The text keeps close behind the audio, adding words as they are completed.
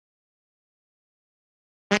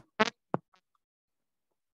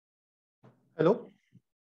Hello,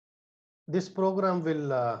 this program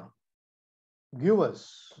will give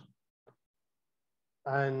us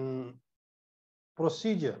an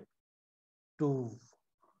procedure to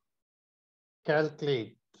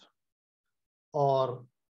calculate or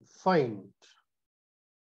find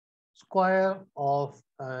square of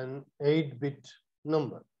an 8-bit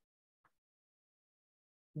number.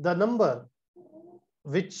 The number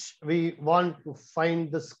which we want to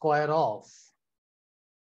find the square of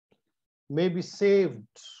may be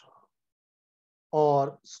saved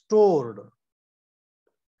or stored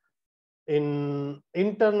in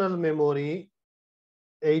internal memory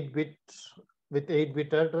 8-bit with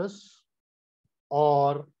 8-bit address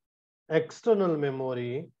or external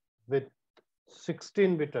memory with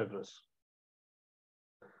 16-bit address.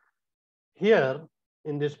 Here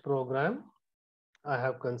in this program, I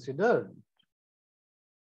have considered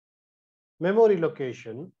memory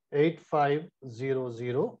location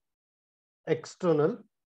 8500 external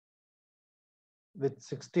with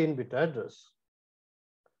 16-bit address.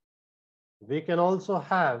 We can also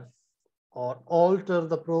have or alter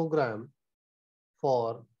the program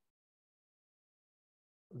for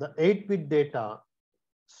the 8-bit data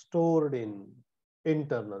stored in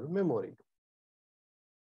internal memory.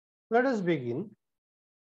 Let us begin.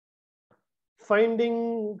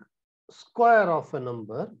 Finding square of a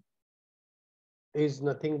number is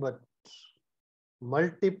nothing but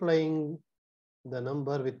multiplying the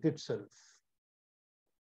number with itself.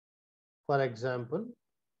 For example,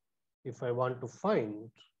 if I want to find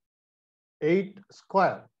 8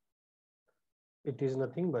 square, it is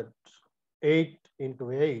nothing but 8 into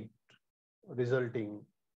 8 resulting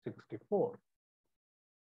 64.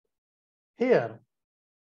 Here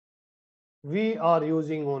we are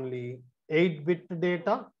using only 8-bit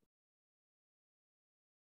data.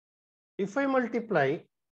 If I multiply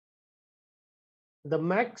the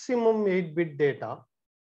maximum 8-bit data,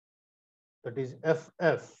 that is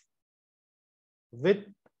FF, with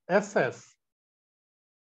FF,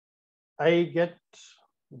 I get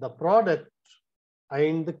the product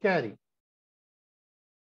and the carry.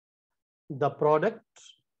 The product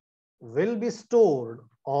will be stored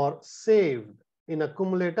or saved in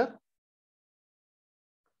accumulator,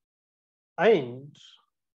 and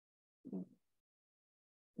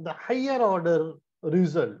the higher order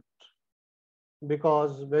result,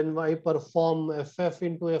 because when I perform FF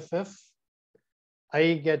into FF,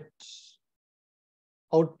 I get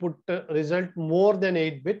output result more than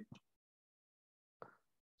 8-bit.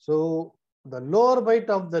 So the lower byte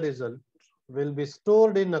of the result will be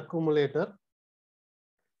stored in accumulator.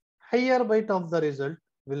 Higher byte of the result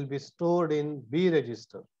will be stored in B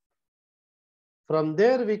register. From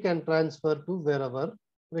there we can transfer to wherever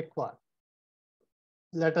required.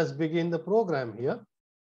 Let us begin the program here.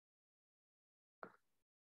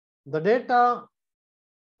 The data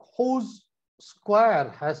whose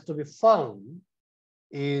square has to be found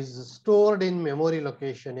is stored in memory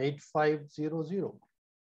location 8500.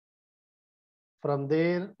 From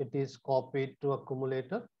there, it is copied to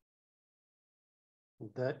accumulator.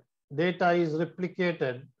 The data is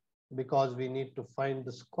replicated because we need to find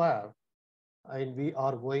the square, and we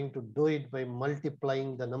are going to do it by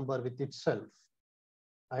multiplying the number with itself.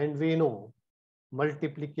 And we know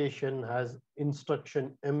multiplication has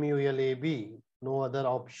instruction MULAB. No other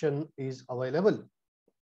option is available.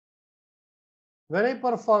 When I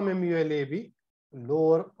perform MULAB,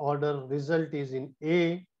 lower order result is in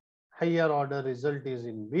A, higher order result is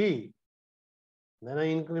in B. Then I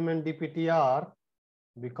increment DPTR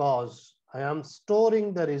because I am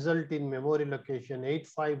storing the result in memory location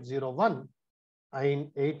 8501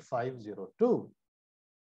 and 8502.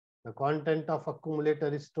 The content of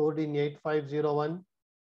accumulator is stored in 8501.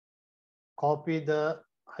 Copy the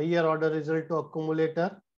higher order result to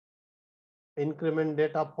accumulator. Increment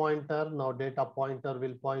data pointer. Now data pointer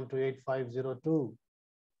will point to 8502.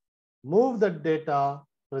 Move the data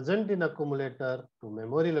present in accumulator to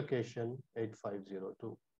memory location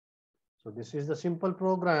 8502. So this is the simple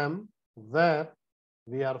program where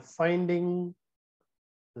we are finding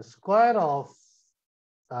the square of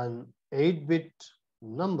an 8-bit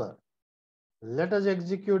number. Let us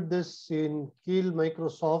execute this in Keil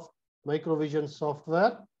Microsoft Microvision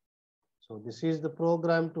software. So this is the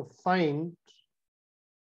program to find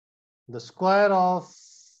the square of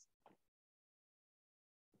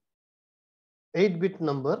 8-bit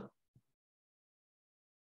number.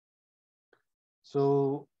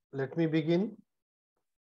 So let me begin.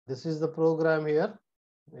 This is the program here.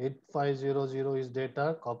 8500 is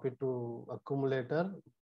data, copied to accumulator,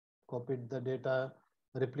 copied the data,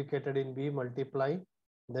 replicated in B, multiply.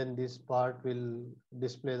 Then this part will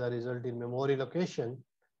display the result in memory location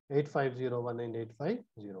 8501 and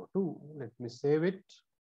 8502. Let me save it.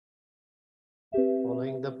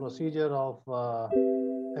 Following the procedure of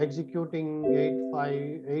executing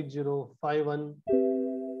 8051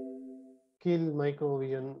 Kill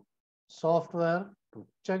Microvision software to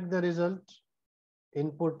check the result.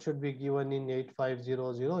 Input should be given in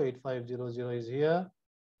 8500. 8500 is here.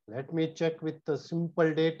 Let me check with the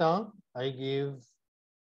simple data. I give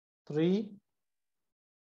 3.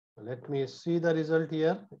 Let me see the result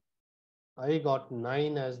here. I got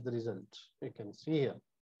 9 as the result. You can see here.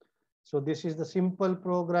 So this is the simple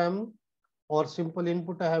program or simple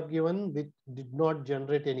input I have given, which did not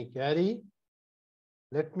generate any carry.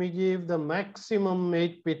 Let me give the maximum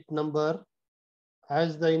 8-bit number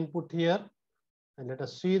as the input here, and let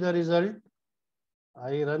us see the result.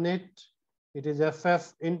 I run it. It is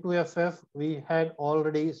FF into FF. We had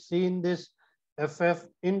already seen this FF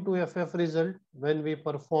into FF result when we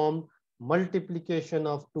perform multiplication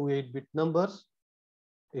of two 8-bit numbers.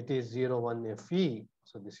 It is 01 FE.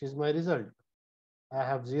 So this is my result. I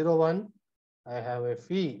have 01. I have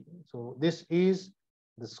FE. So this is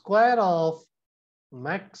the square of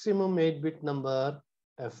maximum 8-bit number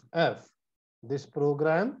FF. This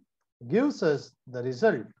program gives us the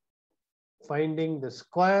result, finding the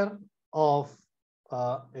square of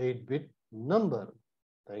 8-bit number.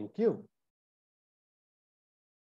 Thank you.